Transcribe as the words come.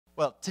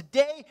Well,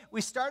 today we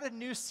start a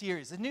new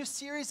series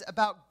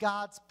about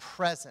God's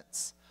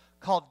presence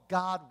called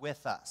God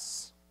with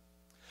Us.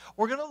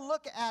 We're going to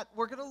look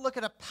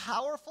at a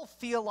powerful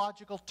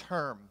theological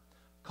term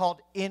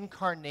called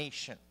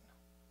incarnation.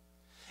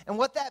 And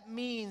what that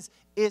means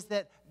is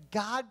that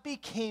God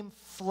became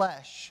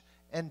flesh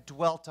and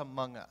dwelt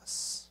among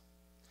us.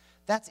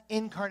 That's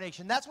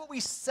incarnation. That's what we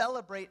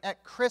celebrate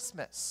at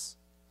Christmas.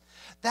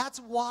 That's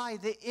why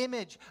the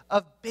image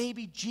of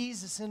baby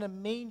Jesus in a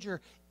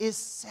manger is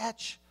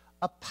such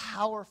a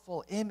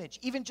powerful image.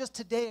 Even just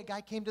today, a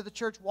guy came to the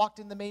church, walked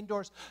in the main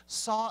doors,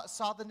 saw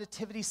the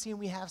nativity scene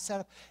we have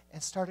set up,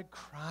 and started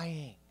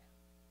crying.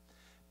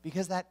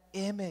 Because that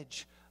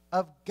image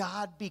of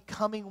God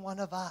becoming one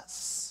of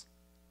us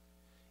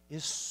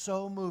is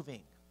so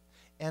moving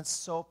and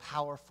so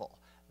powerful.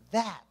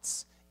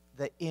 That's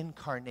the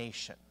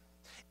incarnation.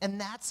 And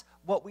that's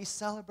what we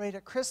celebrate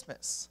at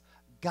Christmas,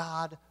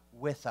 God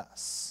with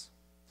us.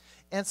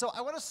 And so I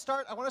want to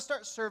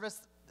start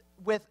service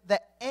with the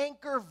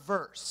anchor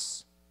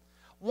verse.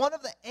 One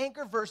of the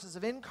anchor verses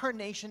of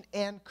incarnation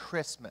and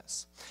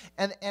Christmas.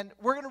 And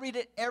we're going to read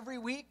it every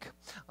week.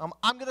 I'm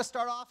going to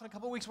start off in a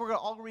couple of weeks. We're going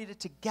to all read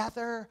it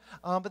together.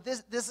 But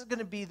this is going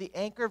to be the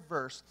anchor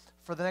verse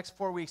for the next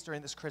 4 weeks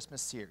during this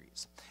Christmas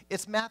series.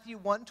 It's Matthew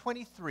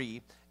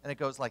 1:23, and it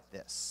goes like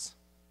this.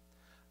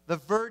 The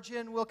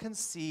virgin will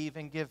conceive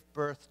and give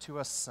birth to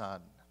a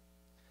son,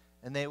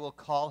 and they will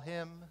call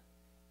him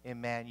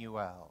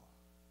Emmanuel,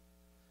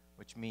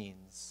 which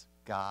means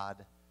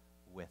God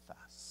with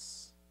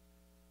us.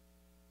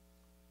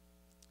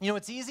 You know,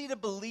 it's easy to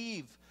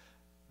believe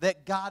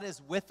that God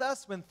is with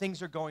us when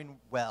things are going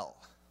well.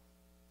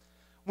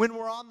 When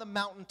we're on the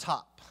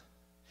mountaintop,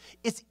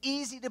 it's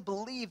easy to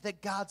believe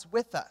that God's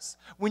with us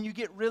when you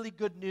get really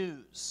good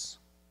news,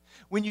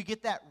 when you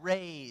get that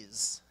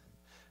raise,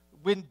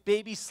 when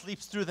baby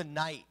sleeps through the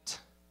night,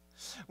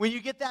 when you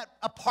get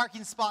a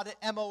parking spot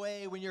at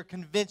MOA when you're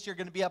convinced you're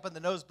going to be up in the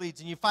nosebleeds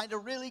and you find a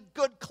really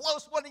good,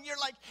 close one and you're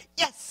like,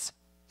 yes,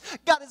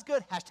 God is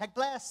good,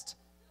 #blessed.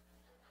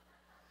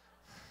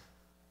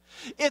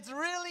 It's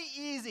really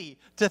easy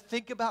to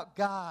think about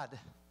God,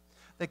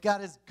 that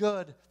God is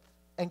good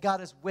and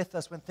God is with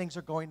us when things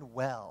are going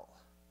well.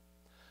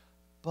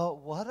 But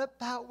what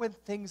about when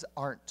things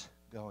aren't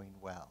going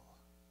well?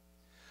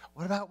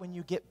 What about when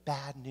you get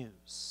bad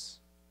news?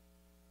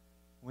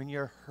 When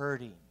you're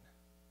hurting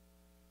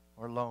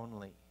or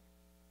lonely?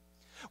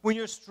 When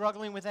you're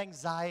struggling with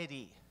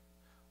anxiety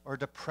or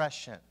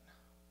depression?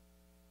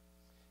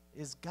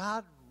 Is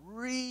God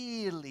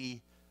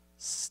really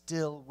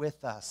still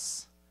with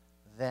us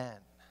then?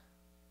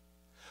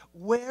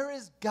 Where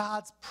is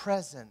God's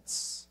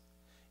presence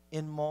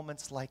in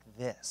moments like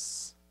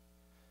this?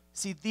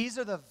 See, these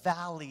are the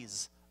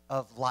valleys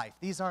of life.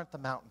 These aren't the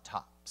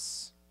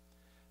mountaintops.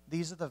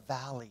 These are the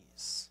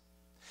valleys.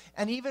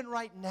 And even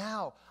right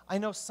now, I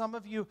know some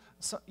of you,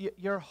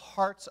 your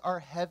hearts are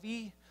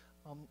heavy.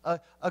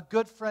 A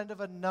good friend of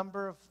a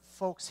number of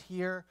folks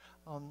here,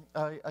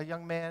 a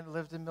young man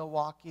lived in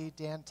Milwaukee,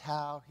 Dan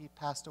Tao, he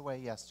passed away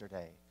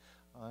yesterday.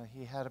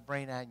 He had a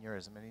brain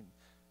aneurysm, and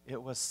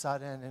it was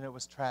sudden, and it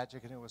was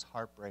tragic, and it was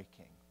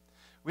heartbreaking.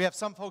 We have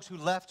some folks who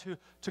left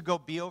to go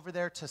be over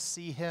there to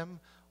see him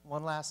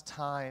one last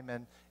time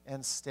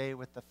and stay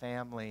with the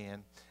family.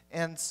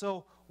 And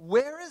so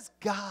where is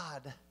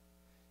God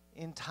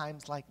in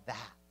times like that?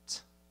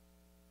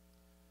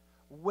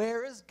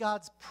 Where is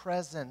God's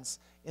presence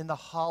in the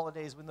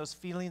holidays when those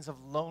feelings of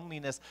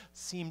loneliness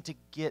seem to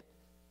get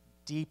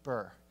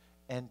deeper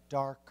and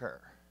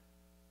darker?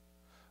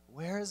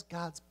 Where is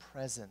God's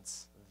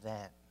presence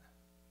then?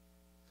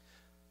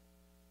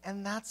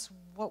 And that's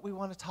what we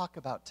want to talk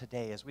about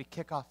today as we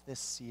kick off this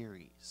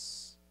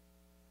series.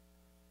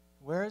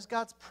 Where is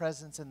God's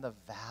presence in the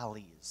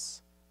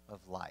valleys of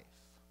life?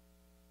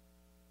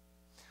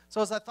 So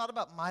as I thought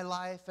about my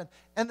life,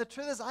 and the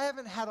truth is I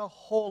haven't had a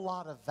whole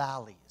lot of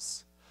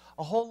valleys,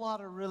 a whole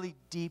lot of really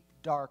deep,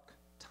 dark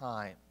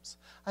times.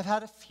 I've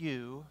had a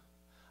few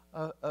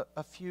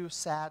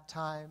sad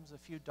times, a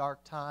few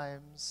dark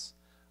times.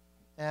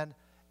 And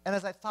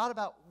as I thought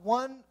about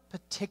one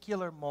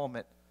particular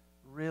moment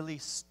really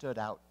stood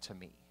out to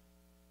me.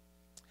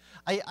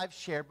 I've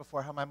shared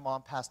before how my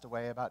mom passed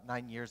away about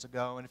 9 years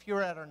ago, and if you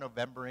were at our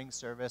Novembering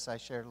service, I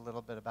shared a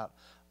little bit about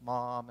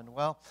Mom. And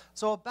well,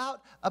 so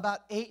about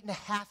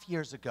 8.5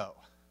 years ago,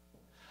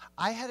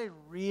 I had a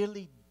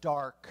really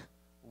dark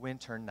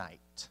winter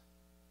night.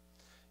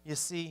 You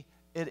see,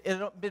 it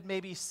had been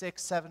maybe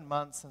 6-7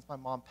 months since my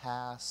mom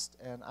passed,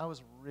 and I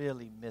was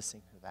really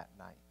missing her that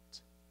night.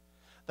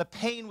 The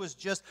pain was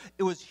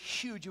it was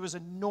huge, it was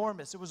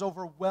enormous, it was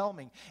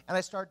overwhelming, and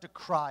I started to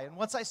cry. And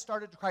once I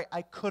started to cry,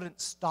 I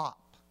couldn't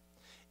stop.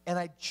 And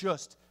I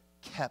just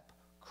kept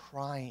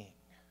crying.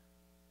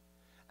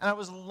 And I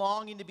was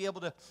longing to be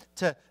able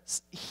to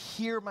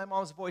hear my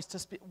mom's voice,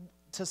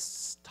 to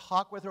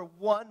talk with her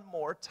one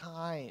more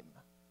time.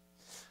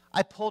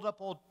 I pulled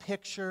up old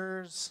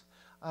pictures,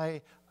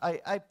 I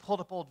pulled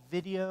up old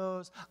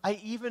videos, I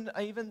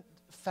even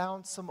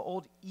found some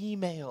old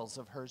emails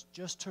of hers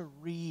just to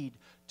read,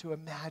 to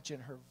imagine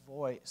her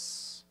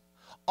voice.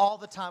 All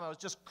the time I was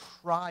just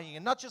crying,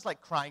 and not just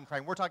like crying.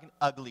 We're talking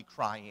ugly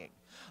crying,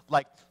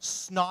 like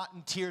snot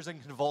and tears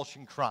and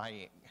convulsion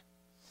crying.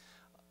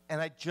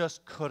 And I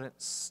just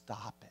couldn't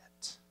stop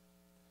it.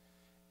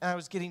 And I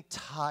was getting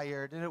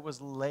tired, and it was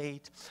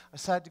late. I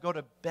decided to go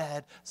to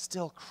bed,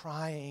 still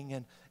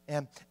crying.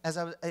 And as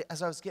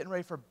I was getting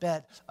ready for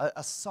bed,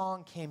 a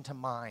song came to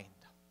mind.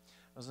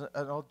 It was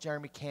an old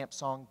Jeremy Camp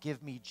song,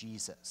 "Give Me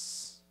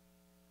Jesus."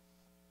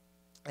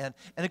 And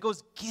it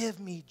goes, "Give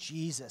me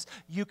Jesus.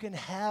 You can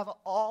have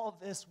all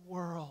this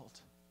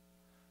world.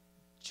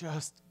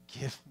 Just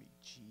give me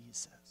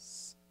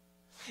Jesus."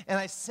 And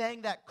I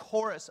sang that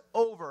chorus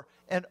over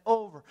and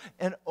over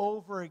and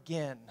over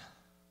again,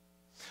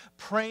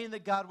 praying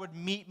that God would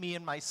meet me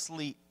in my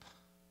sleep,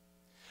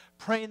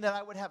 praying that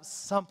I would have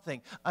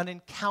something, an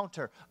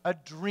encounter, a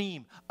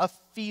dream, a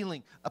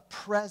feeling, a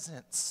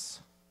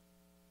presence.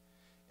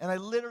 And I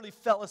literally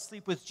fell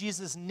asleep with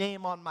Jesus'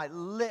 name on my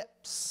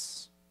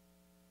lips.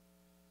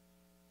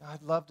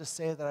 I'd love to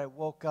say that I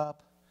woke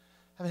up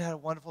having had a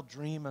wonderful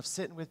dream of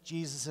sitting with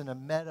Jesus in a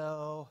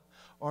meadow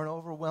or an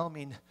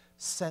overwhelming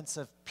sense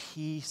of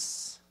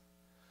peace.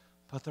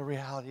 But the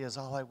reality is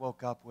all I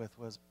woke up with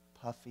was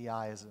puffy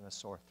eyes and a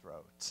sore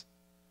throat.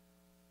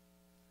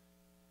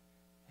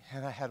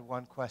 And I had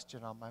one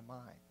question on my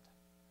mind.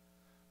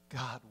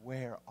 God,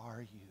 where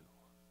are you?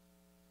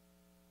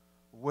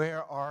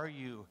 Where are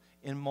you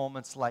in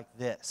moments like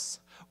this?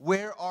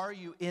 Where are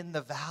you in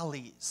the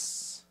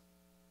valleys?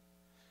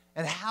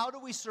 And how do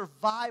we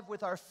survive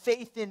with our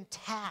faith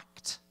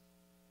intact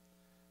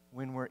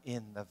when we're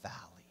in the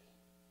valley?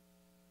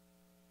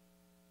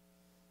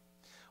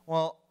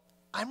 Well,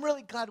 I'm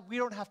really glad we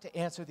don't have to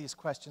answer these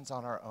questions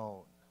on our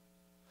own,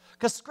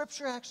 because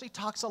Scripture actually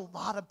talks a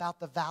lot about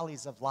the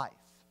valleys of life.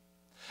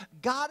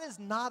 God is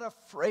not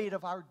afraid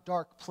of our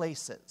dark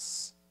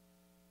places.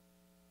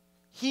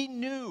 He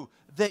knew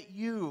that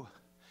you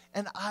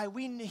and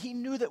He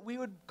knew that we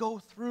would go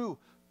through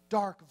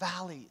dark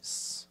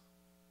valleys.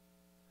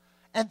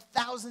 And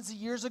thousands of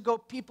years ago,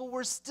 people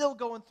were still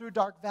going through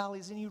dark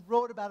valleys, and He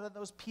wrote about it, and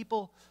those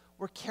people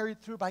were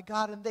carried through by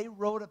God, and they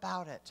wrote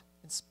about it,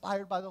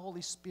 inspired by the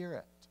Holy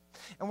Spirit.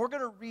 And we're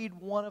going to read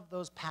one of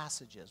those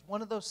passages,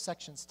 one of those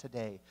sections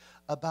today,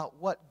 about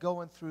what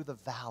going through the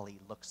valley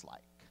looks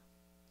like.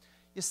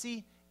 You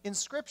see, in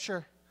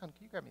Scripture, can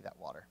you grab me that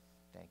water?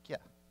 Thank you.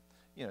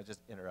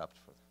 Just interrupt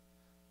for,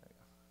 there you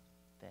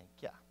go. Thank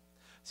you.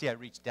 See, I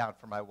reached down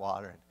for my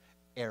water and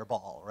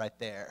airball right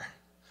there.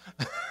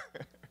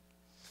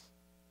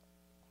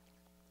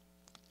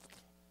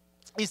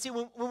 You see,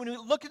 when we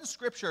look in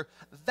Scripture,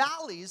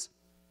 valleys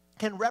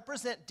can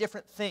represent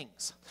different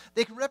things.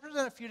 They can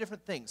represent a few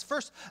different things.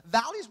 First,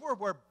 valleys were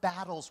where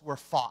battles were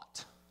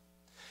fought.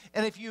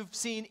 And if you've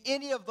seen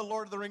any of the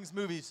Lord of the Rings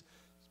movies,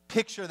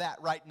 picture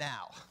that right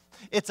now.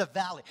 It's a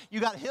valley.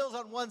 You got hills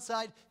on one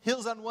side,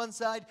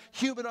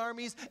 human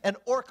armies and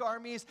orc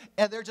armies,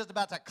 and they're just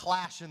about to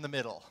clash in the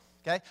middle.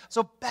 Okay?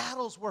 So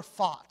battles were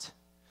fought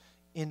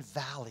in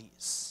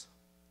valleys.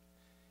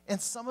 And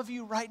some of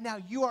you right now,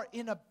 you are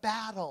in a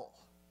battle.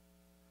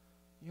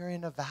 You're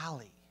in a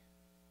valley.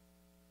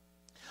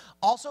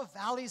 Also,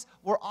 valleys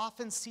were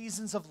often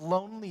seasons of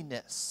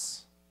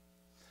loneliness.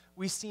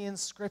 We see in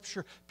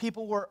Scripture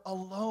people were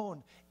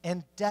alone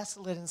and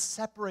desolate and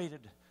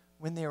separated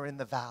when they were in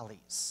the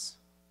valleys.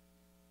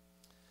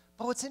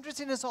 But what's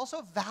interesting is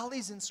also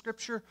valleys in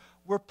Scripture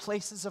were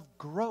places of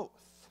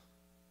growth.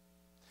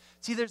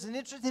 See, there's an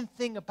interesting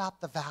thing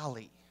about the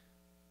valley.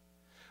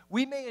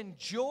 We may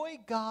enjoy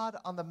God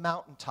on the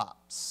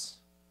mountaintops,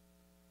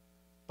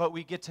 but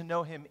we get to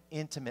know Him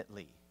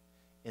intimately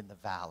in the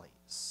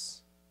valleys.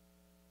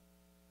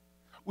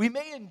 We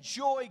may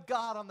enjoy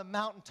God on the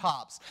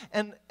mountaintops,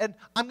 and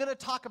I'm going to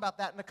talk about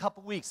that in a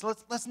couple weeks. So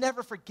let's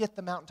never forget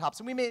the mountaintops,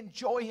 and we may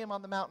enjoy Him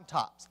on the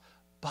mountaintops,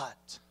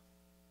 but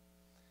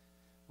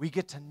we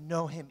get to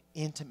know Him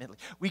intimately.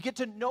 We get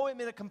to know Him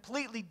in a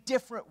completely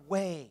different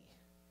way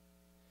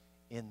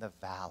in the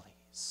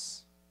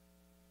valleys.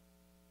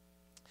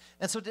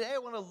 And so today I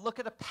want to look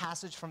at a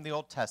passage from the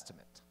Old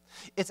Testament.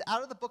 It's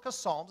out of the book of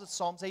Psalms. It's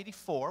Psalms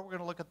 84. We're going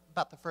to look at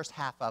about the first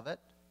half of it.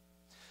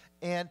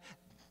 And,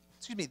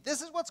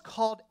 this is what's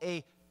called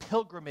a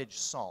pilgrimage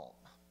psalm.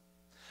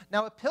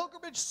 Now, a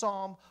pilgrimage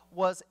psalm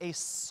was a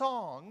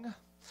song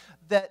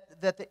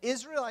that the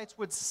Israelites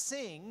would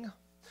sing,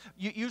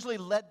 usually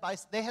led by,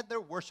 they had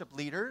their worship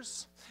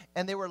leaders,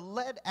 and they were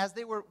led as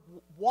they were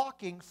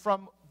walking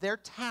from their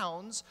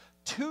towns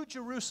to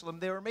Jerusalem.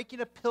 They were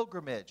making a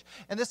pilgrimage.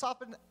 And this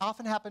often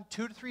happened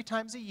 2 to 3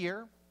 times a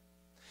year.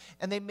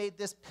 And they made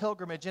this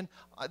pilgrimage, and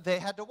they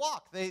had to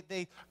walk.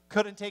 They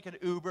couldn't take an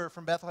Uber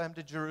from Bethlehem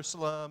to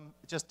Jerusalem.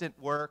 It just didn't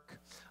work.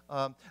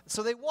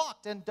 So they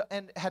walked and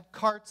had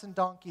carts and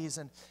donkeys,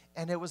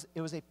 and it was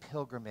a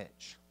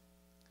pilgrimage.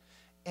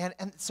 And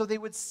so they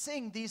would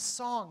sing these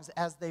songs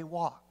as they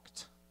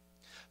walked.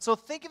 So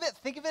think of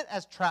it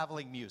as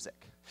traveling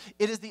music.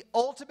 It is the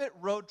ultimate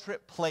road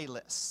trip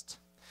playlist.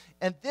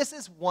 And this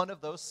is one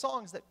of those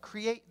songs that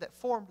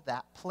formed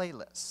that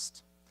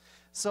playlist.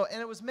 So,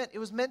 and it was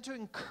meant to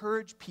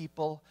encourage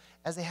people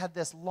as they had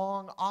this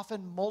long,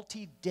 often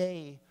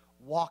multi-day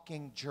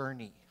walking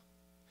journey.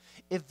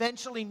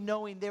 Eventually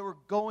knowing they were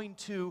going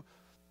to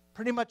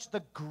pretty much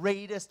the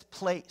greatest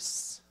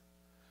place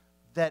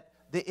that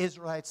the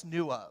Israelites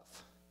knew of.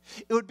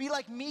 It would be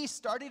like me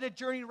starting a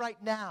journey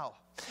right now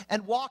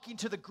and walking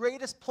to the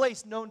greatest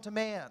place known to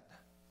man,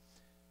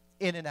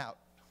 In-N-Out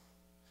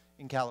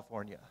in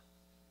California.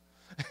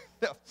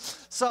 No.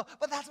 So,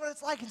 but that's what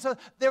it's like. And so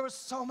there was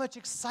so much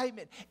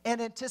excitement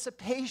and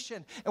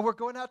anticipation. And we're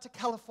going out to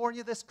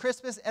California this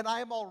Christmas, and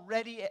I am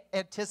already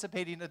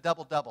anticipating a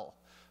double-double.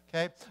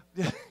 Okay?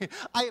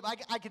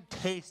 I can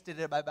taste it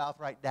in my mouth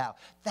right now.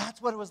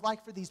 That's what it was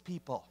like for these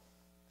people.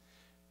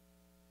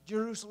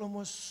 Jerusalem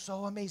was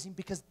so amazing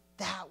because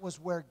that was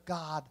where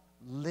God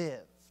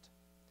lived.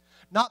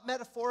 Not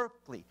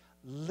metaphorically,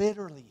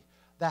 literally,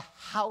 the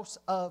house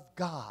of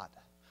God,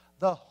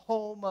 the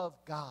home of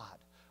God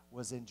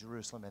was in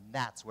Jerusalem, and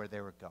that's where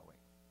they were going.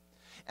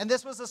 And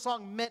this was a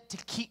song meant to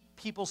keep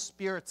people's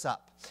spirits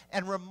up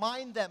and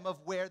remind them of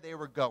where they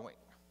were going.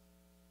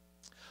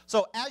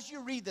 So as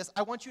you read this,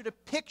 I want you to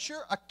picture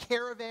a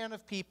caravan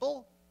of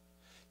people.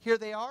 Here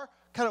they are,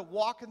 kind of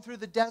walking through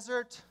the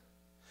desert.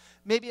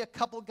 Maybe a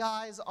couple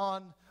guys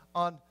on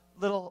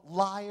little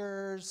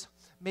lyres,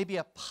 maybe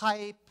a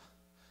pipe.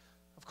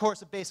 Of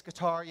course, a bass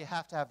guitar, you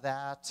have to have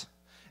that.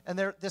 And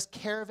this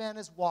caravan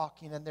is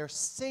walking, and they're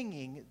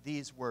singing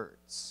these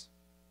words.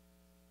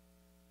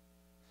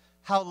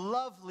 How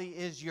lovely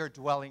is your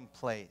dwelling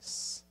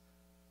place,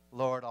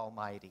 Lord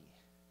Almighty.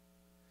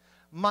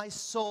 My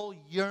soul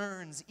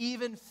yearns,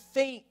 even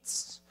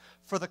faints,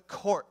 for the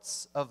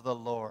courts of the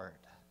Lord.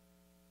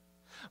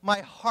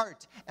 My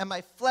heart and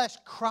my flesh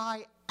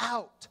cry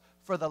out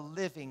for the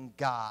living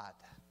God.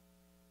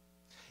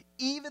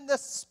 Even the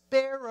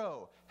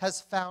sparrow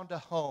has found a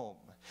home,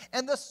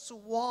 and the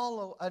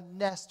swallow a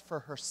nest for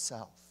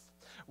herself,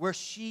 where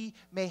she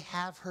may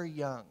have her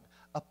young,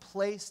 a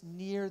place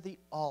near the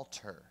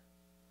altar.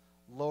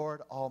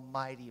 Lord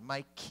Almighty,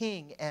 my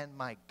King and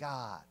my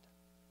God.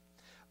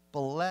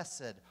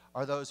 Blessed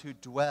are those who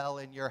dwell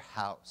in your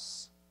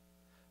house.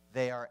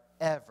 They are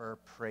ever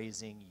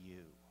praising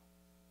you.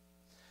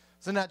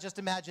 So now just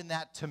imagine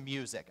that to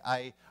music.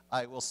 I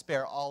will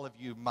spare all of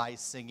you my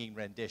singing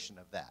rendition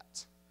of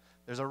that.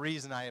 There's a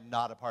reason I am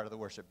not a part of the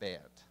worship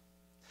band.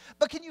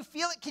 But can you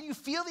feel it? Can you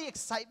feel the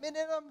excitement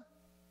in them?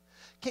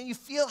 Can you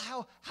feel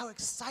how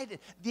excited?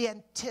 The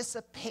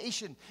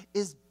anticipation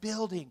is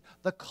building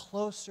the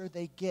closer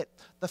they get.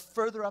 The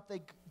further up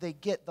they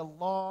get, the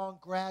long,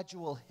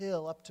 gradual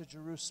hill up to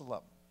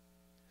Jerusalem.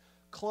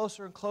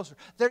 Closer and closer.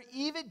 They're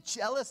even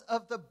jealous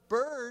of the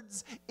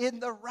birds in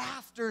the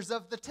rafters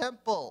of the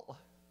temple.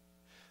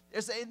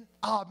 They're saying,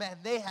 oh man,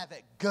 they have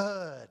it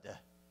good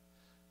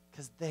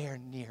because they're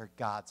near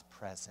God's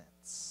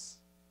presence.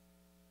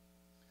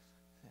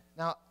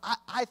 Now,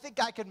 I think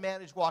I could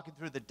manage walking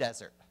through the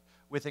desert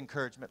with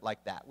encouragement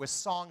like that, with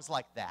songs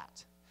like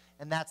that.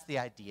 And that's the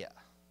idea.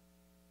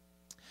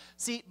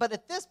 See, but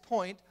at this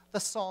point, the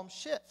psalm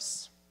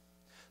shifts.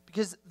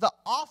 Because the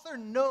author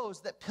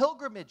knows that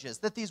pilgrimages,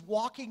 that these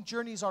walking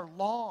journeys are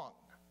long.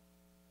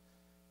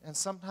 And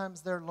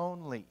sometimes they're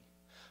lonely.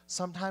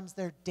 Sometimes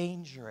they're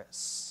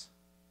dangerous.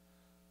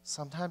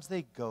 Sometimes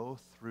they go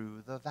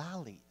through the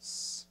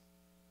valleys.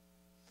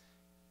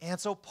 And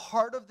so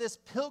part of this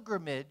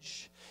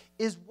pilgrimage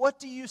is, what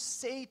do you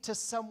say to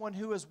someone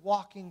who is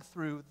walking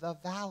through the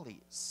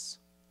valleys?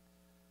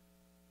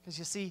 Because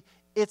you see,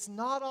 it's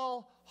not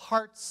all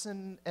hearts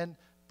and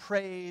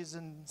praise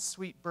and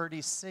sweet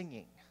birdies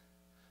singing.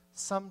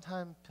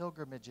 Sometimes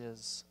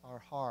pilgrimages are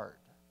hard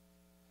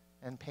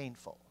and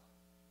painful.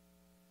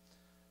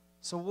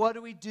 So what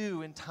do we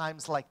do in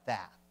times like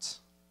that?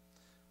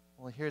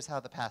 Well, here's how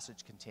the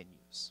passage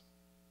continues.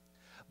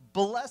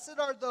 Blessed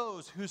are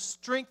those whose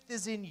strength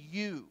is in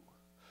you,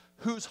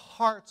 whose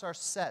hearts are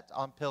set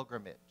on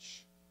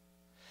pilgrimage.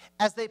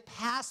 As they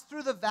pass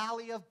through the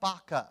valley of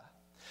Baca,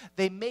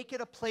 they make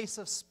it a place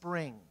of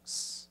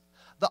springs.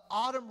 The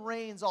autumn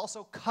rains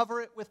also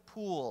cover it with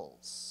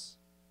pools.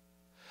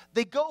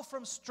 They go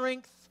from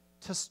strength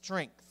to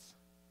strength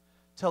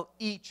till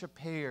each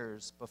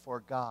appears before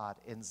God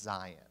in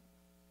Zion.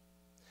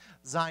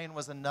 Zion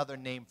was another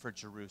name for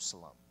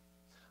Jerusalem.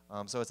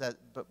 So it's that,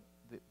 but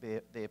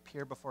they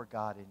appear before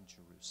God in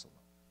Jerusalem.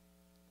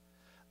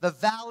 The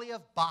Valley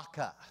of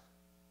Baca.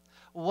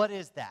 What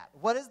is that?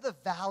 What is the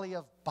Valley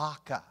of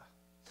Baca?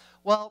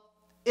 Well,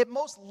 it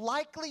most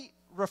likely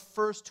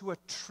refers to a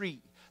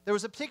tree. There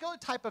was a particular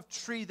type of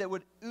tree that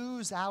would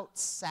ooze out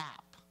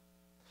sap.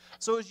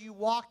 So as you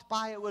walked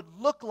by, it would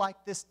look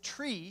like this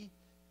tree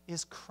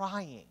is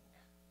crying.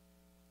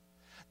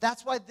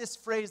 That's why this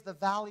phrase, the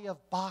Valley of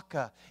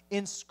Baca,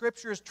 in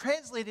Scripture is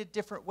translated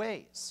different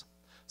ways.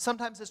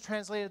 Sometimes it's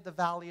translated the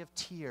Valley of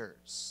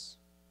Tears.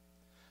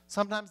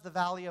 Sometimes the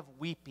Valley of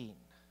Weeping.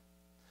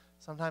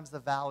 Sometimes the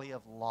Valley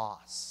of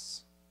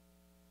Loss.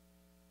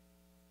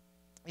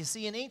 You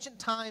see, in ancient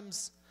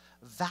times,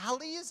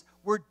 valleys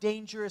were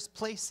dangerous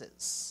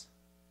places.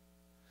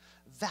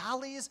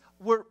 valleys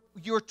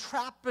you're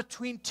trapped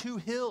between two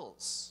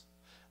hills.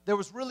 There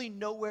was really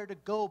nowhere to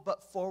go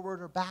but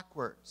forward or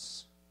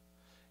backwards.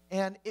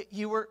 And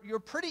you're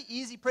pretty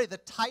easy prey. The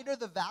tighter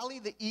the valley,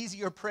 the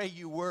easier prey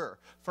you were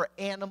for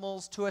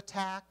animals to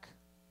attack,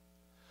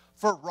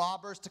 for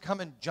robbers to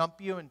come and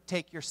jump you and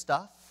take your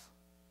stuff.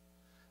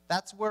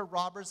 That's where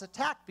robbers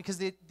attacked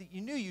because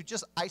you knew you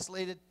just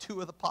isolated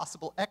two of the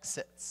possible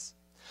exits.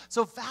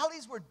 So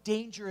valleys were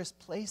dangerous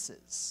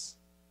places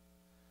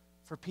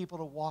for people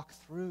to walk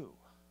through.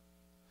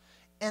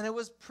 And it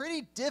was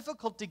pretty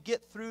difficult to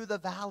get through the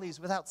valleys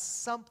without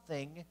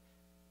something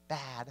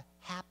bad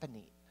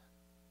happening.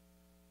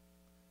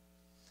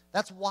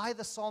 That's why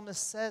the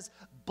psalmist says,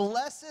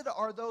 "Blessed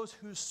are those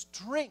whose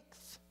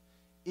strength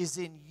is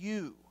in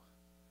you."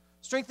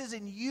 Strength is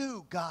in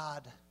you,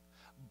 God.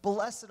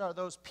 Blessed are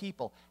those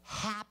people.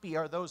 Happy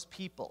are those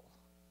people.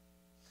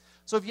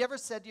 So have you ever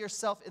said to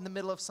yourself in the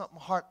middle of something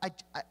hard,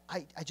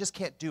 I just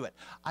can't do it.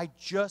 I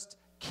just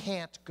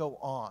can't go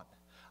on.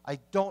 I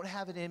don't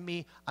have it in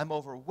me. I'm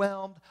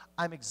overwhelmed.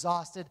 I'm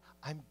exhausted.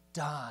 I'm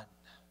done.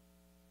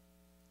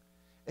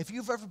 If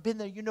you've ever been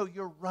there, you know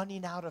you're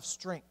running out of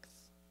strength.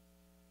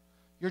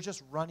 You're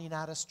just running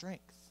out of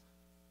strength.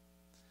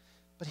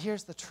 But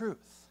here's the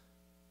truth.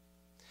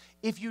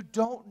 If you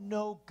don't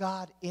know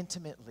God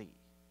intimately,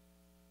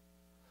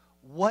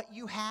 what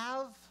you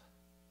have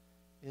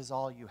is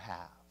all you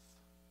have.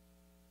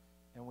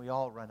 And we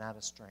all run out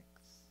of strength.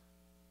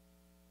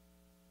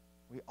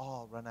 We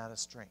all run out of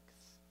strength.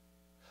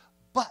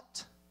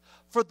 But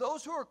for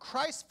those who are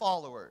Christ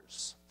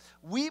followers,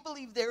 we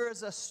believe there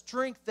is a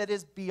strength that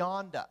is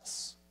beyond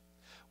us.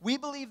 We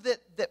believe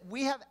that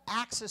we have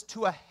access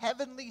to a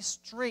heavenly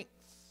strength.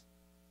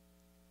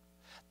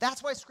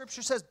 That's why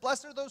Scripture says,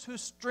 "Blessed are those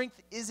whose strength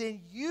is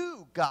in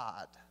you,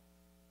 God."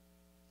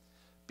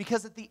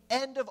 Because at the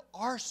end of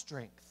our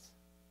strength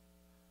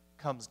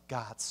comes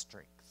God's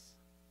strength.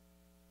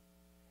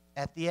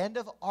 At the end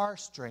of our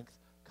strength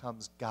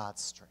comes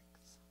God's strength.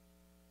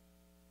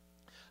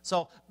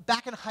 So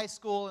back in high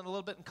school and a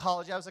little bit in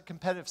college, I was a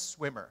competitive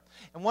swimmer.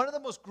 And one of the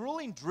most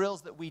grueling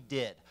drills that we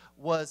did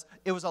was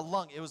a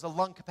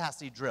lung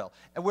capacity drill.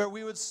 And where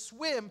we would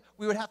swim,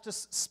 we would have to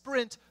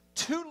sprint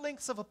 2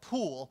 lengths of a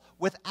pool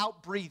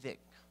without breathing.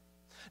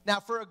 Now,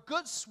 for a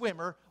good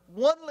swimmer,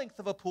 1 length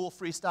of a pool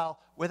freestyle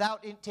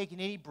without taking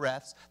any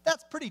breaths,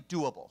 that's pretty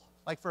doable.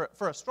 Like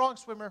for a strong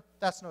swimmer,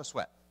 that's no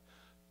sweat.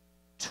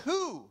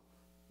 2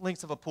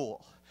 lengths of a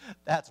pool,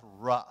 that's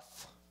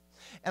rough.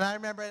 And I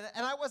remember,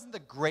 and I wasn't the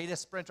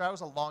greatest sprinter. I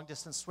was a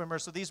long-distance swimmer,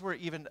 so these were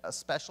even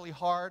especially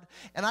hard.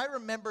 And I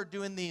remember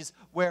doing these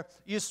where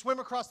you swim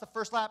across the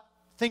first lap,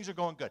 things are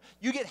going good.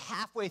 You get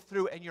halfway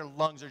through, and your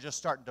lungs are just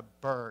starting to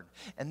burn,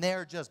 and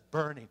they're just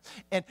burning.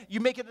 And you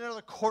make it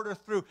another quarter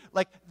through,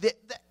 like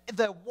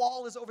the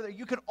wall is over there.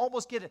 You can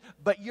almost get it,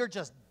 but you're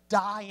just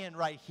dying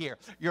right here.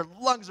 Your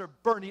lungs are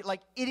burning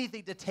like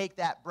anything to take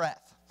that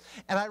breath.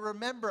 And I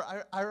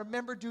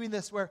remember doing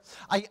this where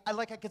I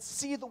could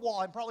see the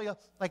wall. I'm probably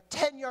like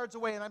 10 yards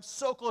away, and I'm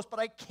so close, but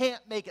I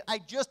can't make it. I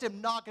just am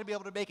not going to be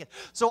able to make it.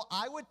 So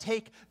I would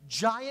take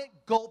giant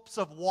gulps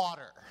of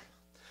water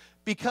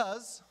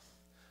because,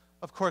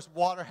 of course,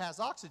 water has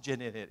oxygen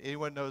in it.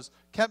 Anyone knows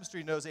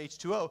chemistry knows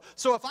H2O.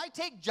 So if I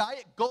take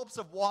giant gulps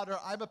of water,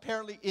 I'm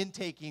apparently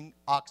intaking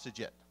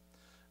oxygen.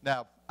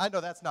 Now, I know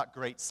that's not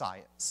great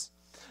science.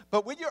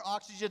 But when you're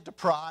oxygen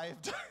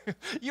deprived,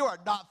 you are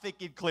not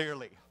thinking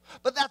clearly.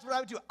 But that's what I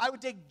would do. I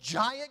would take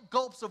giant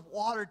gulps of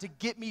water to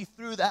get me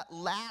through that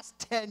last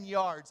 10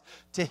 yards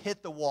to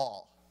hit the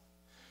wall.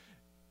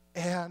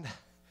 And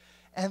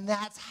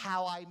that's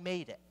how I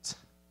made it.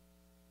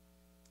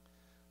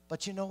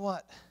 But you know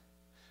what?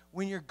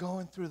 When you're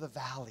going through the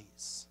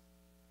valleys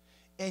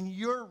and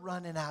you're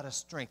running out of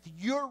strength,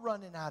 you're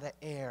running out of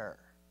air.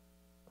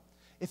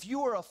 If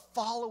you are a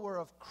follower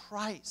of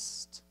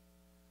Christ,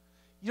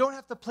 you don't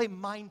have to play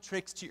mind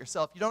tricks to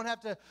yourself. You don't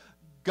have to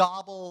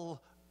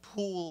gobble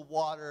pool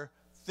water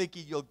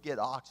thinking you'll get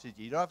oxygen.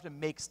 You don't have to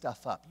make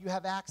stuff up. You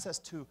have access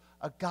to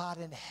a God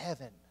in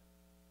heaven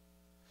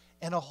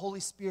and a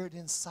Holy Spirit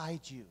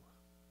inside you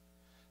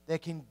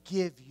that can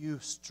give you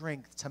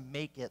strength to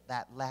make it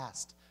that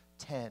last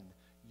 10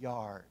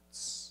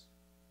 yards.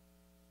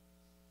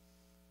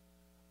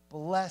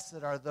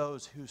 Blessed are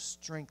those whose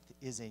strength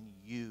is in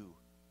you,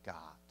 God.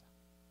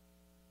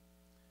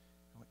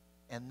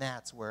 And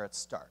that's where it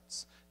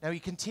starts. Now he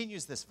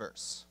continues this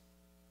verse.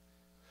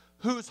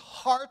 Whose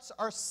hearts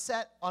are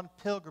set on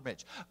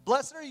pilgrimage.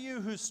 Blessed are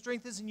you whose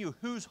strength is in you,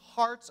 whose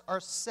hearts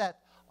are set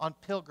on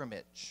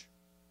pilgrimage.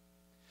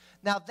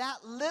 Now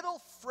that little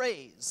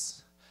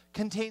phrase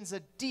contains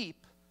a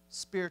deep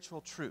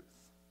spiritual truth.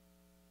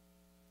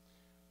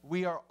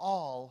 We are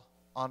all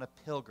on a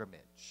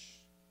pilgrimage.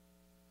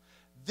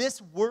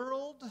 This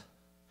world,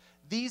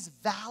 these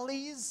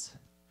valleys,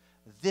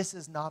 this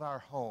is not our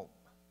home.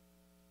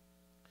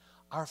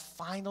 Our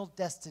final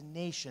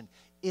destination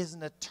is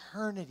an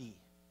eternity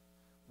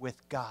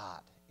with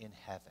God in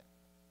heaven.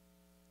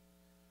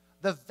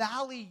 The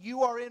valley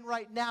you are in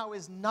right now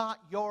is not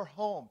your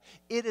home.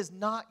 It is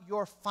not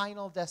your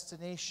final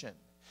destination.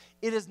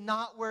 It is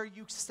not where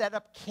you set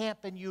up camp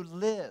and you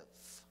live.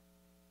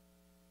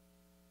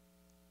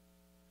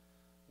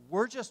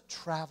 We're just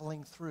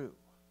traveling through.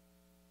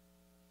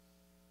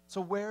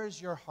 So where is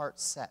your heart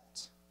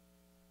set?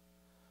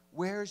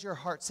 Where is your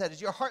heart set?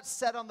 Is your heart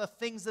set on the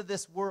things of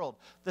this world,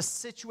 the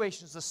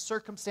situations, the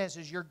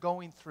circumstances you're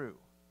going through?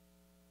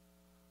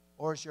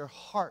 Or is your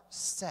heart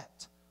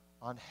set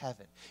on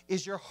heaven?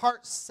 Is your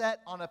heart set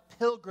on a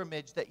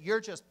pilgrimage that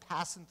you're just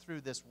passing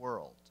through this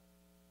world?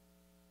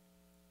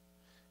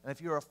 And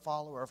if you're a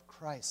follower of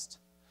Christ,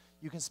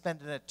 you can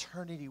spend an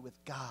eternity with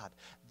God.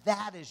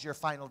 That is your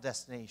final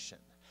destination.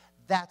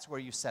 That's where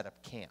you set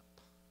up camp.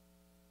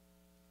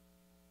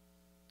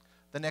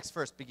 The next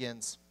verse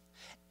begins,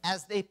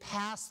 as they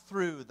pass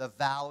through the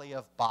valley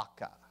of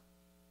Baca.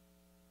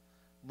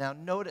 Now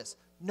notice,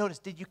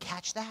 did you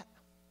catch that?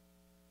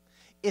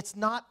 It's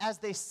not as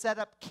they set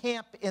up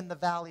camp in the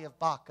valley of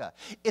Baca.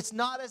 It's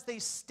not as they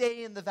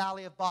stay in the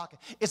valley of Baca.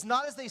 It's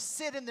not as they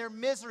sit in their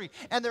misery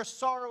and their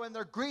sorrow and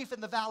their grief in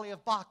the valley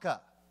of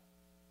Baca.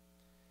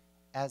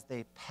 As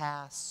they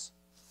pass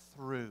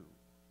through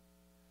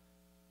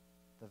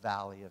the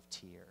valley of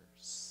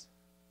tears.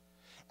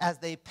 As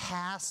they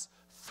pass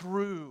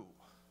through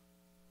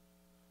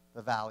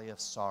the valley of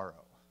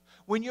sorrow.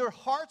 When your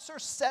hearts are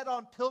set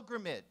on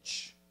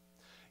pilgrimage,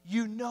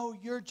 you know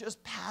you're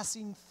just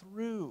passing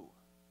through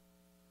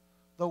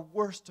the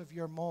worst of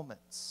your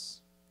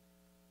moments.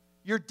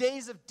 Your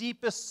days of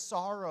deepest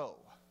sorrow.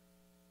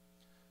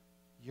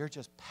 You're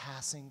just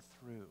passing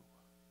through.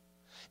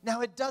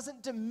 Now, it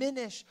doesn't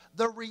diminish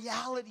the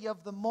reality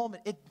of the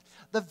moment.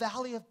 The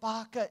valley of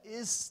Baca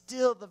is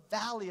still the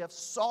valley of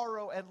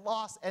sorrow and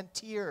loss and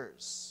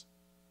tears.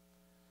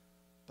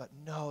 But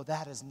no,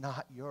 that is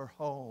not your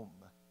home.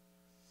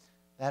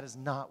 That is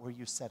not where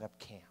you set up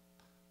camp.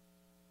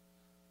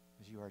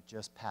 Because you are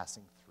just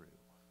passing through.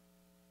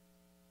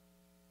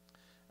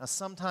 Now,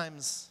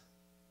 sometimes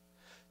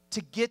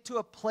to get to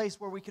a place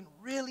where we can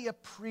really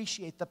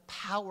appreciate the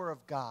power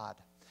of God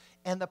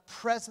and the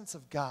presence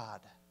of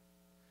God,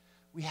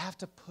 we have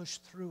to push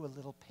through a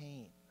little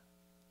pain.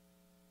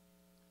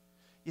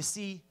 You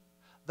see,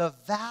 the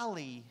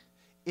valley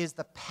is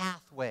the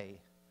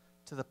pathway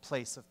to the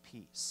place of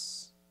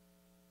peace.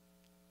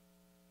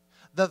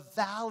 The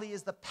valley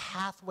is the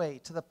pathway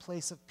to the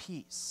place of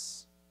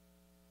peace.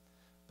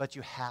 But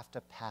you have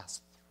to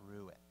pass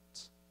through it.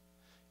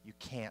 You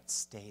can't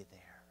stay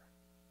there.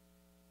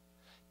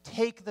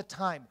 Take the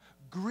time.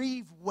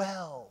 Grieve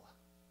well.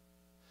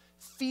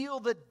 Feel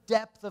the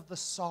depth of the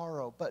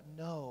sorrow, but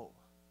know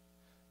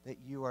that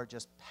you are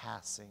just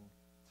passing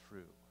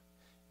through.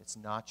 It's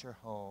not your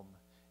home.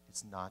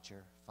 It's not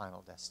your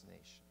final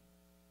destination.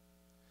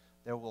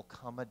 There will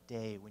come a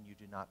day when you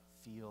do not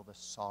feel the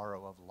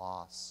sorrow of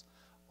loss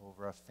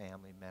over a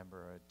family member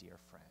or a dear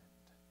friend.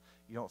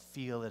 You don't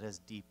feel it as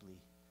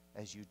deeply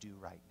as you do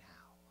right now.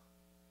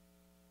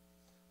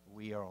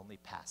 We are only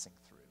passing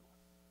through.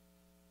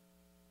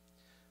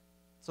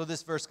 So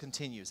this verse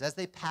continues. As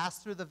they pass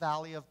through the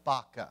valley of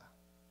Baca,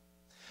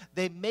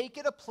 they make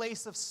it a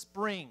place of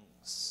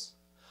springs.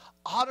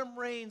 Autumn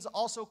rains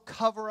also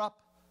cover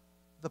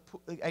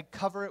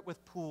it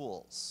with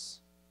pools.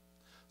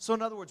 So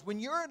in other words, when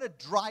you're in a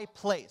dry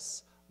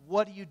place,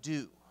 what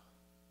do?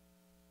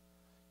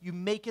 You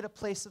make it a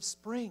place of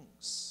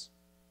springs.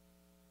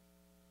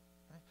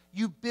 Right?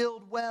 You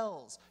build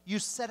wells. You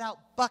set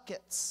out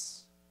buckets.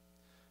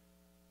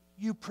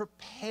 You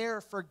prepare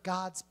for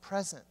God's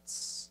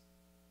presence.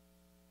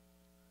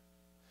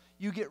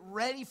 You get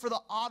ready for the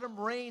autumn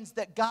rains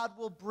that God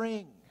will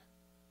bring.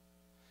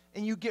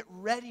 And you get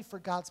ready for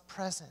God's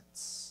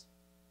presence.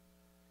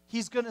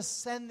 He's going to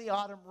send the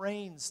autumn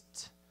rains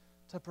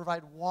to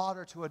provide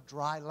water to a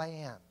dry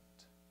land.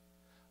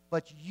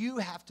 But you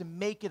have to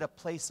make it a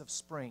place of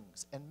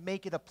springs and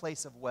make it a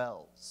place of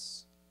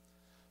wells.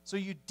 So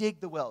you dig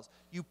the wells.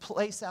 You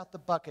place out the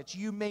buckets.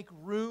 You make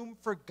room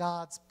for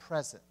God's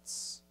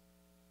presence.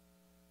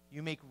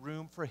 You make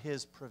room for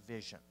His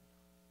provision.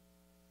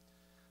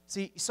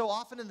 See, so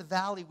often in the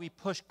valley we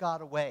push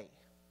God away.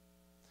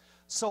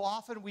 So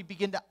often we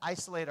begin to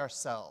isolate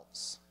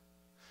ourselves.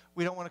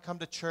 We don't want to come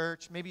to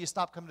church. Maybe you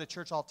stop coming to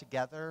church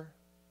altogether.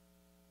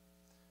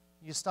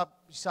 You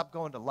stop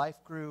going to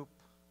life group.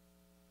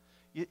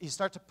 You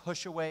start to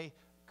push away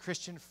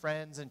Christian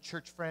friends and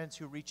church friends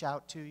who reach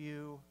out to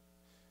you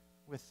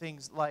with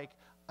things like,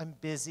 I'm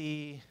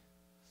busy,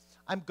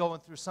 I'm going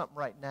through something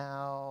right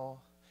now,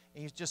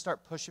 and you just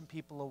start pushing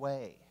people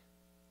away.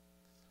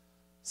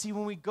 See,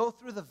 when we go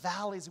through the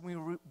valleys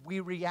and we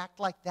react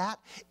like that,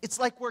 it's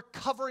like we're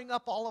covering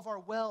up all of our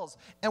wells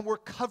and we're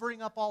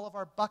covering up all of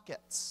our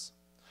buckets.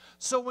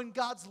 So when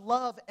God's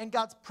love and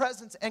God's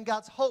presence and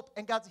God's hope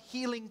and God's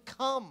healing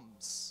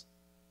comes,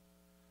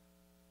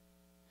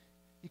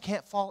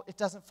 it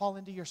doesn't fall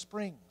into your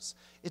springs.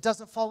 It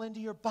doesn't fall into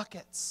your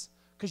buckets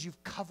because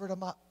you've covered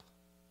them up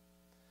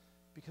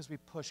because we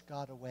push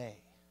God away.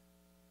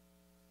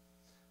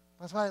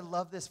 That's why I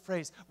love this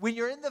phrase. When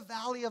you're in the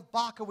valley of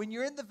Baca, when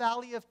you're in the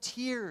valley of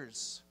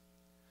tears,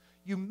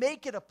 you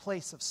make it a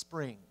place of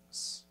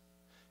springs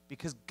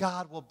because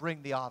God will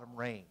bring the autumn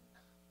rain.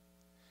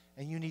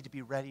 And you need to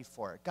be ready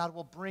for it. God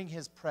will bring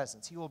his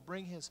presence. He will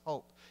bring his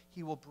hope.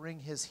 He will bring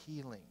his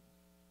healing.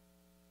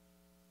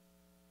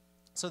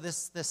 So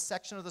this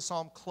section of the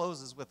psalm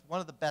closes with one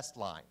of the best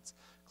lines.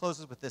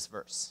 Closes with this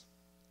verse.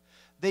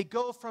 They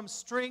go from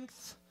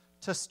strength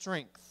to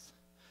strength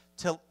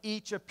till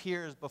each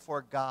appears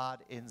before God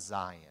in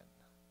Zion.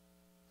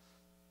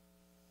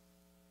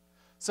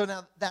 So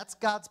now that's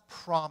God's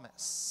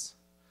promise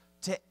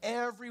to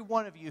every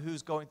one of you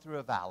who's going through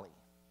a valley.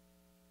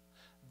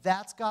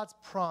 That's God's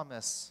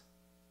promise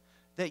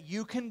that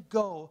you can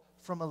go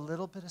from a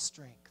little bit of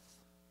strength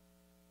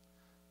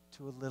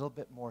to a little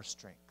bit more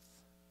strength,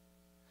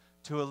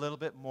 to a little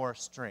bit more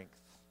strength,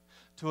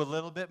 to a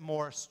little bit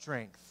more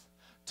strength,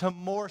 to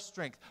more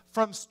strength,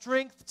 from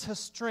strength to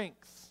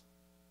strength.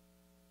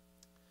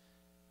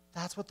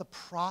 That's what the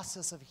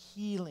process of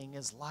healing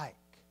is like.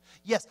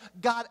 Yes,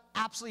 God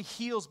absolutely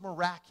heals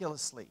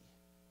miraculously,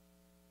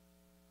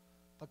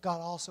 but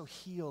God also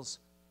heals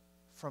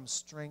from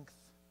strength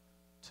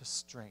to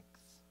strength.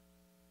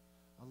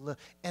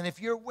 And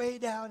if you're way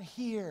down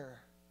here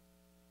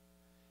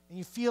and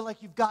you feel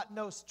like you've got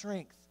no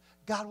strength,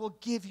 God will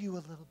give you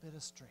a little bit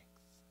of strength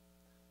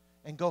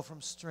and go from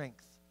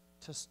strength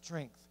to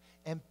strength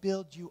and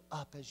build you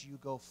up as you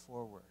go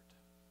forward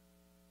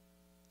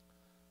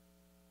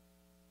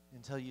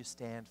until you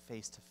stand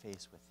face to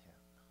face with him.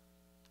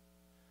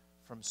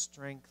 From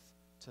strength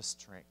to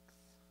strength.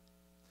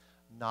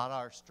 Not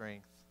our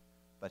strength,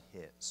 but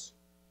his.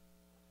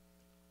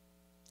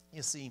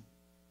 You see,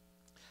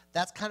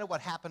 that's kind of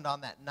what happened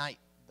on that night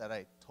that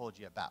I told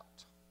you about.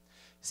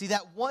 See,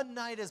 that one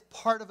night is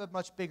part of a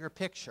much bigger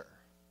picture.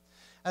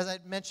 As I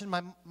mentioned,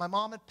 my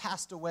mom had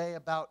passed away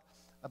about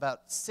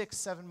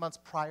 6-7 months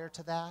prior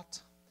to that,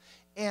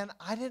 and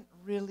I didn't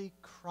really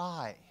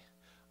cry.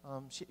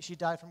 She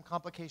died from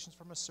complications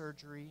from a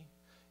surgery.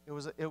 It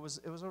was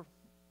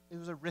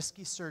a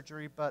risky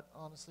surgery, but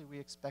honestly, we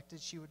expected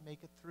she would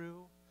make it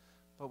through,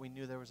 but we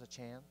knew there was a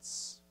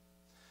chance.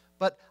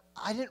 But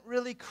I didn't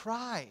really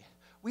cry.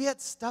 We had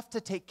stuff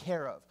to take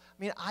care of.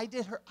 I mean, I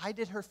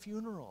did her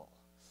funeral.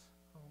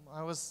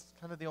 I was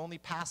kind of the only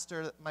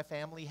pastor that my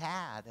family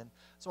had, and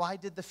so I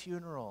did the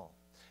funeral.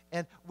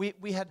 And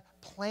we had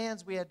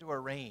plans we had to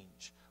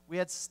arrange. We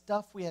had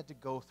stuff we had to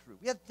go through.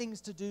 We had things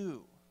to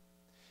do.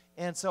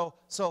 And so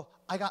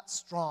I got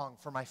strong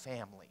for my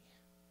family.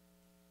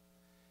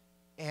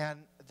 And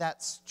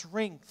that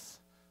strength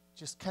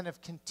just kind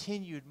of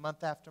continued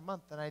month after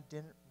month, and I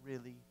didn't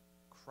really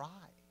cry.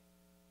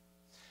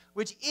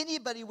 Which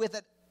anybody with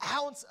an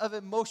ounce of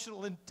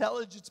emotional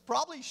intelligence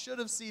probably should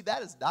have seen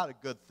that is not a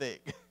good thing.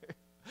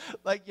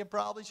 Like, you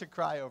probably should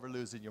cry over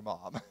losing your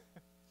mom.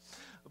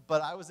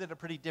 But I was in a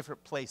pretty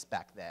different place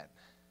back then,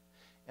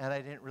 and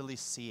I didn't really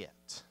see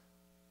it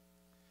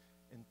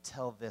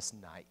until this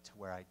night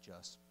where I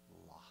just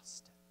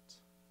lost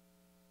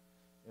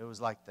it. It was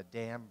like the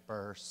dam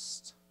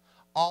burst.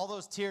 All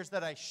those tears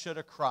that I should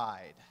have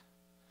cried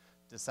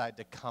decided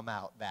to come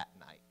out that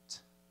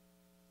night.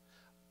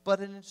 But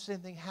an interesting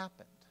thing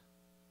happened.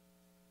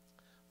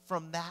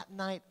 From that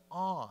night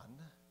on,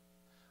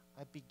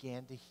 I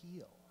began to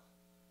heal.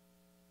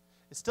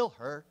 It still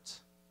hurt.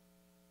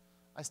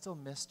 I still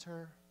missed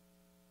her.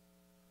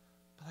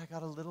 But I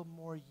got a little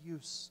more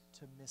used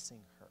to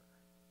missing her.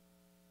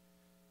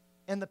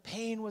 And the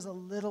pain was a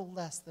little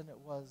less than it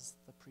was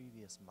the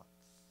previous month.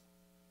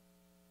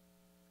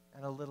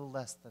 And a little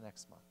less the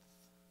next month.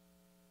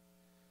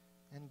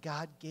 And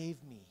God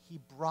gave me, he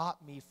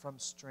brought me from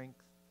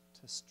strength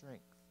to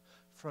strength.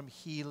 From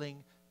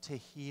healing to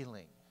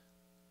healing.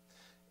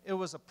 It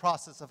was a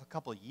process of a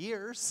couple of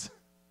years,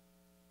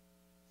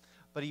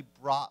 but he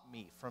brought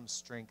me from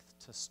strength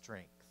to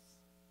strength.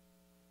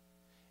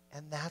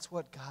 And that's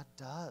what God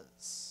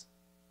does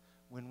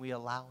when we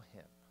allow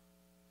him.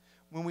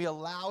 When we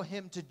allow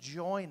him to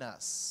join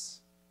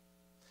us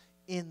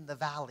in the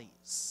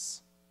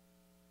valleys,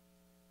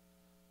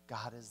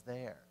 God is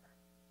there.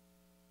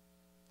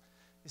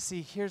 You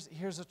see,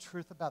 here's a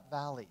truth about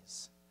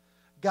valleys.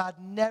 God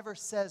never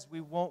says we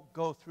won't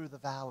go through the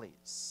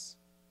valleys,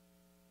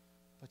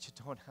 but you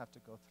don't have to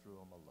go through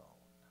them alone.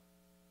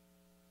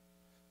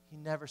 He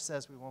never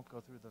says we won't go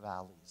through the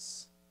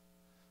valleys,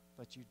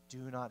 but you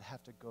do not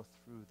have to go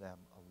through them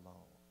alone.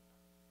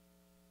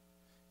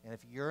 And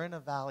if you're in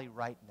a valley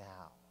right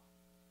now,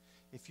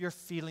 if you're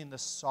feeling the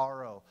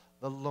sorrow,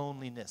 the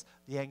loneliness,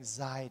 the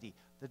anxiety,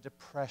 the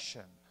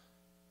depression,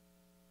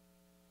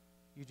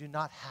 you do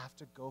not have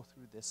to go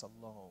through this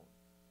alone.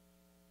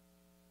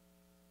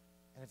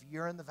 And if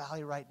you're in the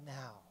valley right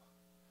now,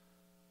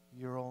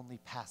 you're only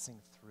passing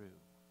through.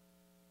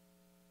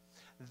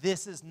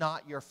 This is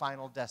not your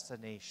final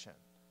destination.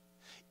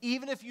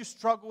 Even if you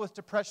struggle with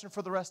depression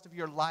for the rest of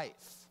your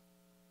life,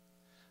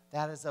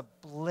 that is a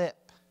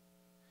blip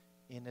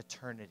in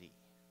eternity.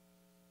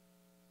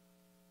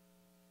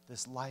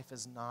 This life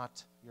is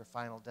not your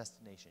final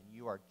destination.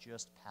 You are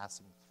just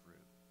passing through.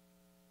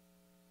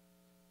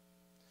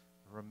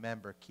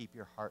 Remember, keep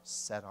your heart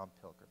set on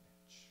pilgrimage.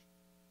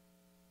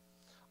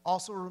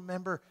 Also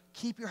remember,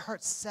 keep your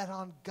heart set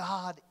on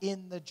God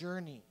in the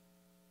journey.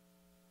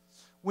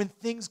 When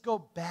things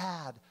go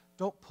bad,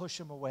 don't push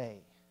him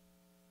away.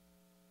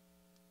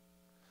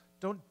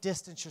 Don't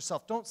distance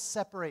yourself. Don't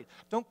separate.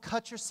 Don't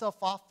cut yourself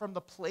off from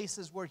the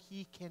places where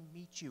he can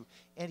meet you.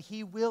 And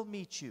he will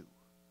meet you.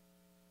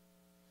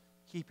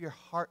 Keep your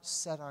heart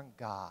set on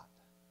God.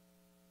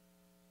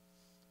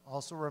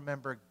 Also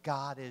remember,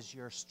 God is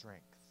your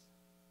strength.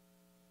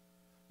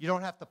 You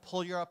don't have to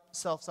pull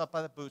yourselves up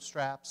by the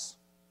bootstraps.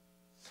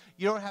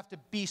 You don't have to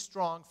be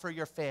strong for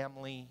your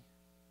family.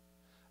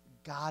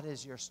 God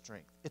is your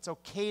strength. It's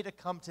okay to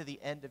come to the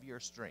end of your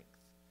strength.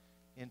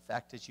 In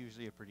fact, it's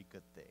usually a pretty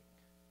good thing,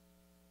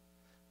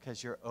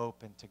 because you're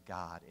open to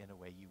God in a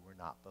way you were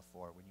not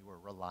before when you were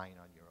relying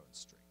on your own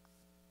strength.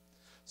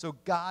 So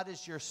God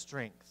is your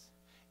strength,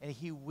 and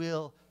he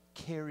will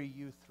carry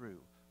you through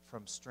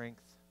from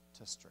strength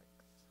to strength.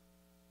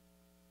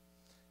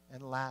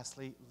 And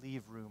lastly,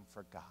 leave room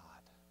for God.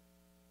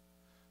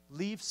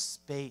 Leave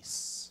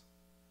space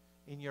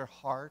in your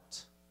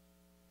heart,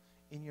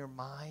 in your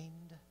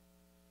mind,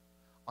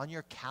 on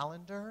your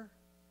calendar.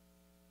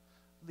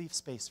 Leave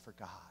space for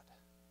God.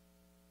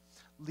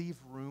 Leave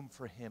room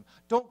for him.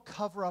 Don't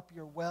cover up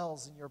your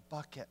wells and your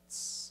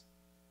buckets,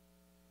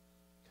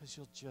 because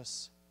you'll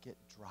just get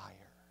drier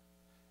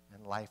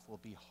and life will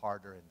be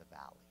harder in the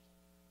valley.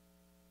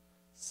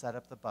 Set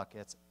up the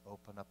buckets,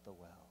 open up the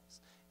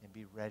wells, and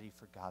be ready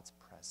for God's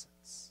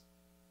presence.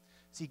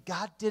 See,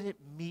 God didn't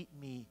meet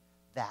me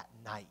that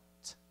night.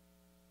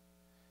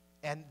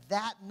 And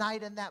that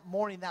night and that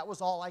morning, that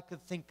was all I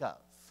could think of.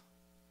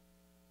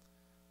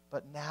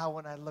 But now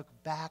when I look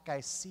back, I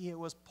see it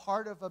was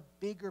part of a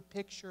bigger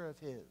picture of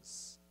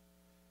his.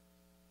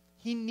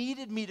 He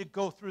needed me to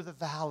go through the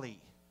valley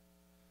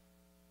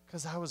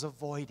because I was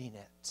avoiding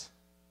it.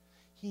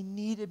 He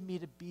needed me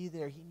to be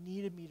there. He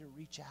needed me to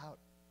reach out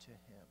to him.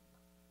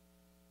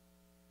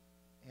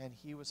 And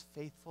he was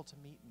faithful to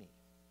meet me.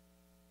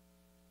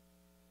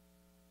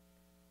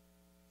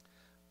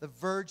 The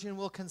virgin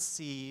will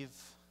conceive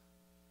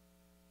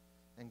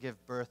and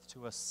give birth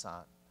to a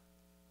son,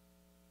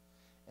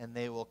 and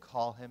they will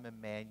call him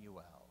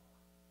Emmanuel,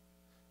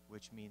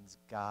 which means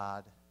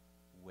God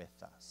with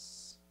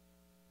us.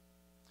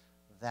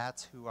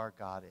 That's who our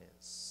God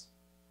is.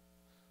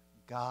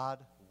 God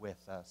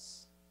with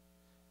us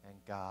and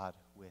God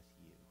with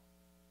you.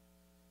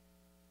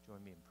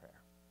 Join me in prayer.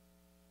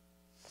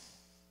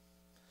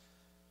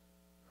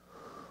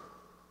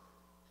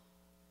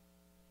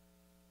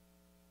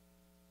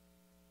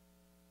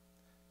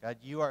 God,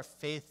 you are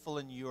faithful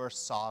and you are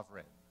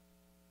sovereign.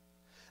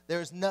 There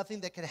is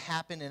nothing that can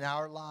happen in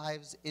our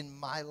lives, in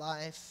my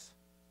life,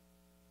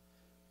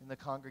 in the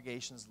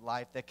congregation's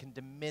life, that can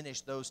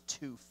diminish those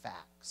two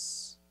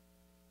facts.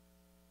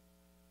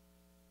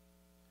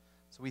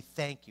 So we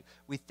thank you.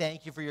 We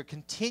thank you for your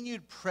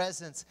continued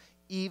presence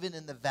even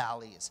in the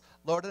valleys.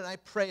 Lord, and I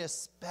pray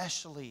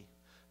especially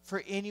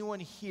for anyone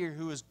here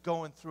who is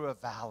going through a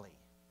valley,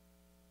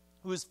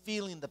 who is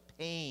feeling the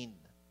pain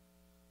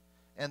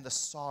and the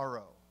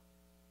sorrow.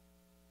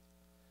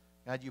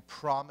 God, you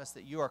promise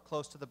that you are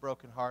close to the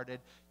brokenhearted.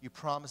 You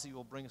promise that you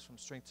will bring us from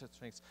strength to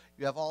strength.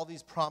 You have all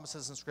these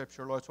promises in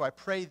Scripture, Lord. So I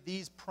pray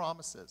these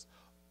promises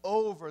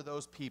over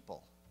those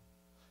people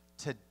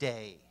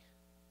today.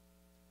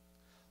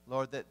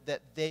 Lord,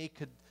 that they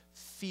could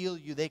feel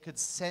you. They could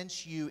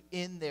sense you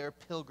in their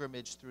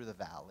pilgrimage through the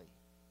valley.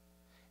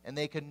 And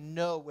they could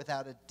know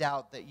without a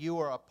doubt that you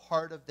are a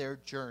part of their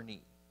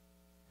journey.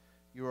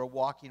 You are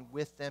walking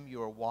with them.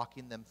 You are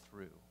walking them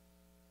through.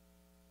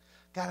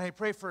 God, I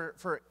pray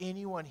for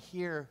anyone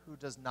here who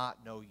does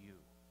not know you.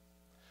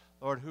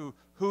 Lord,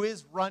 who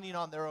is running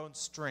on their own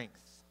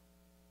strength.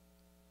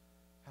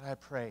 And I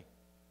pray,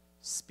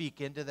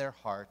 speak into their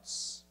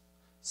hearts.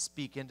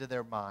 Speak into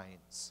their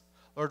minds.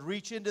 Lord,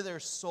 reach into their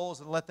souls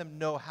and let them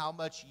know how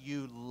much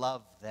you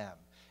love them.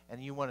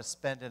 And you want to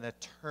spend an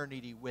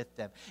eternity with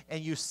them.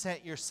 And you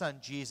sent your son,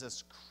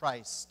 Jesus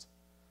Christ,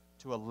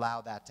 to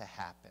allow that to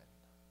happen.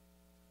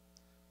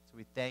 So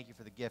we thank you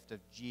for the gift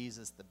of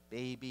Jesus, the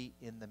baby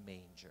in the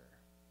manger,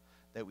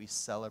 that we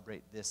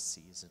celebrate this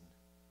season.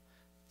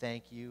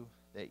 Thank you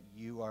that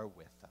you are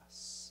with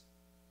us.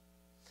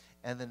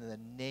 And then in the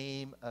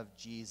name of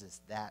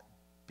Jesus, that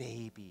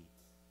baby,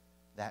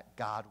 that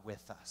God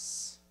with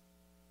us.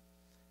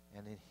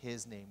 And in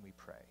his name we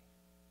pray.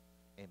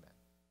 Amen.